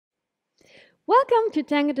Welcome to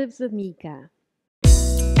Tango Tips with Mika.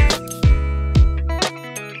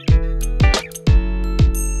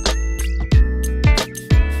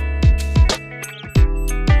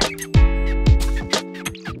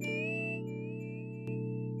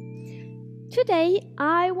 Today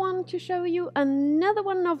I want to show you another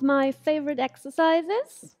one of my favorite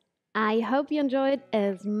exercises. I hope you enjoy it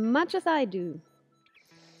as much as I do.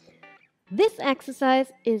 This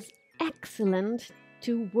exercise is excellent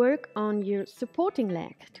to work on your supporting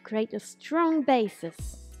leg, to create a strong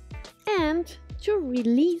basis and to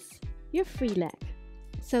release your free leg.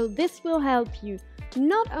 So this will help you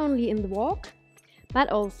not only in the walk, but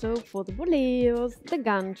also for the boleos, the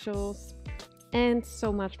ganchos, and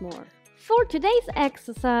so much more. For today's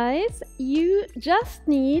exercise, you just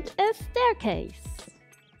need a staircase.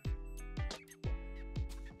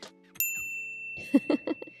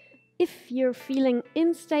 If you're feeling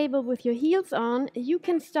unstable with your heels on, you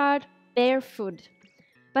can start barefoot.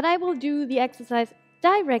 But I will do the exercise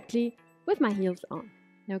directly with my heels on.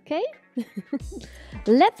 Okay?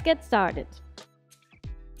 Let's get started.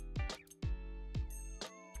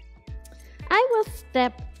 I will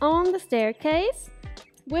step on the staircase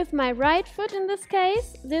with my right foot in this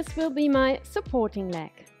case. This will be my supporting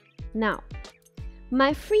leg. Now,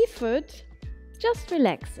 my free foot just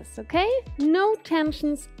relaxes, okay? No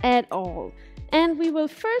tensions at all. And we will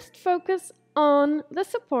first focus on the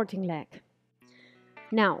supporting leg.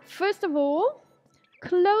 Now, first of all,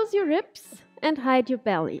 close your ribs and hide your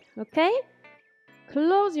belly, okay?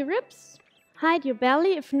 Close your ribs, hide your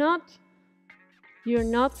belly. If not, you're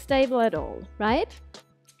not stable at all, right?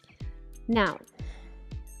 Now,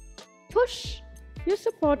 push your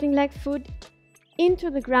supporting leg foot into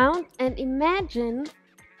the ground and imagine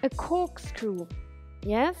a corkscrew,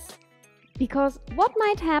 yes? Because what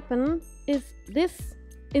might happen is this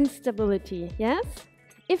instability, yes?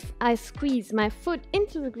 If I squeeze my foot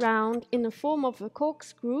into the ground in the form of a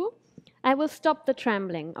corkscrew, I will stop the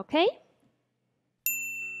trembling, okay?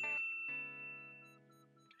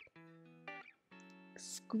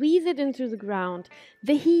 Squeeze it into the ground.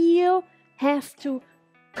 The heel has to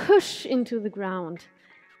push into the ground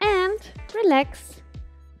and relax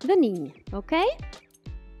the knee, okay?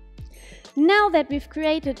 Now that we've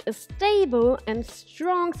created a stable and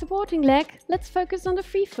strong supporting leg, let's focus on the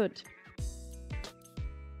free foot.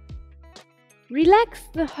 Relax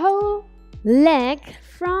the whole leg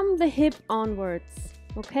from the hip onwards,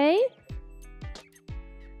 okay?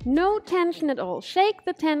 No tension at all. Shake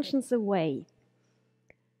the tensions away.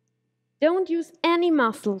 Don't use any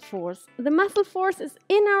muscle force. The muscle force is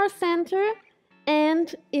in our center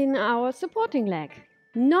and in our supporting leg,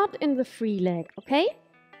 not in the free leg, okay?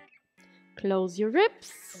 Close your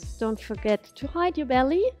ribs. Don't forget to hide your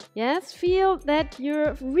belly. Yes, feel that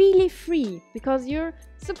you're really free because your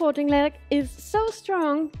supporting leg is so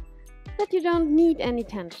strong that you don't need any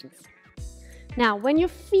tensions. Now, when you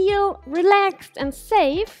feel relaxed and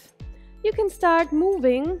safe, you can start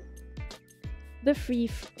moving the free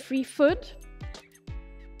foot.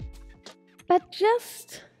 But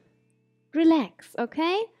just relax,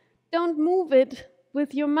 okay? Don't move it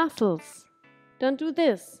with your muscles. Don't do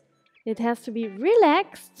this. It has to be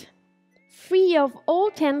relaxed, free of all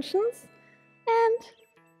tensions, and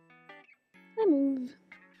I move.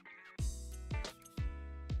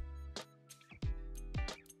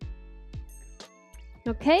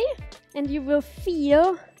 Okay? And you will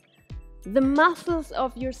feel the muscles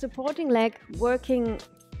of your supporting leg working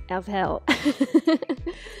as hell.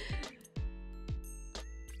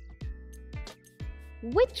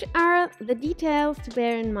 Which are the details to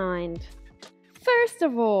bear in mind? First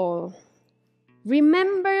of all,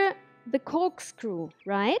 remember the corkscrew,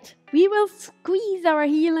 right? We will squeeze our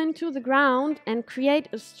heel into the ground and create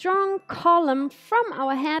a strong column from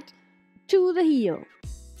our head to the heel.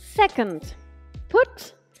 Second,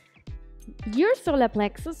 put your solar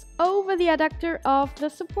plexus over the adductor of the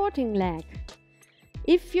supporting leg.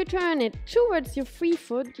 If you turn it towards your free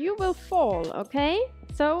foot, you will fall, okay?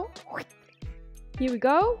 So, here we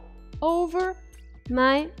go, over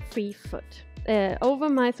my free foot. Over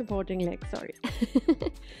my supporting leg, sorry.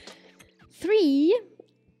 3,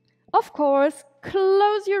 of course,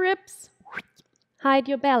 close your ribs, hide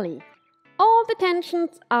your belly. All the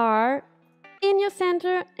tensions are in your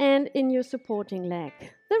center and in your supporting leg.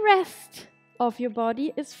 The rest of your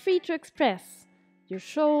body is free to express. Your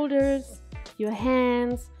shoulders, your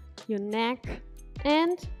hands, your neck,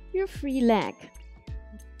 and your free leg.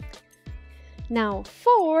 Now,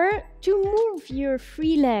 4, to move your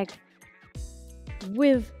free leg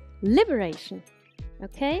with liberation,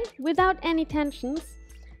 okay? Without any tensions,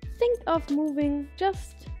 think of moving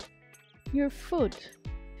just your foot.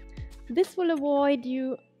 this will avoid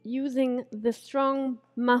you using the strong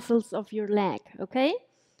muscles of your leg, okay?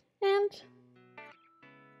 And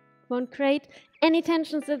won't create any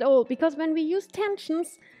tensions at all, because when we use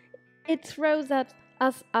tensions, it throws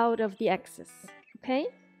us out of the axis, okay?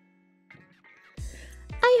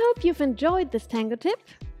 I hope you've enjoyed this tango tip.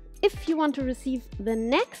 If you want to receive the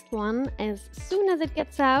next one as soon as it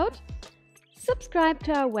gets out, subscribe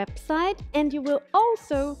to our website and you will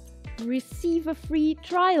also receive a free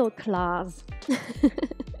trial class.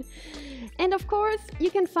 And of course, you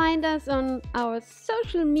can find us on our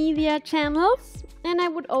social media channels, and I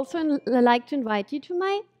would also like to invite you to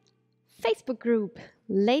my Facebook group,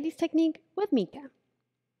 Ladies Technique with Mika.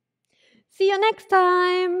 See you next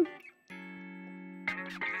time!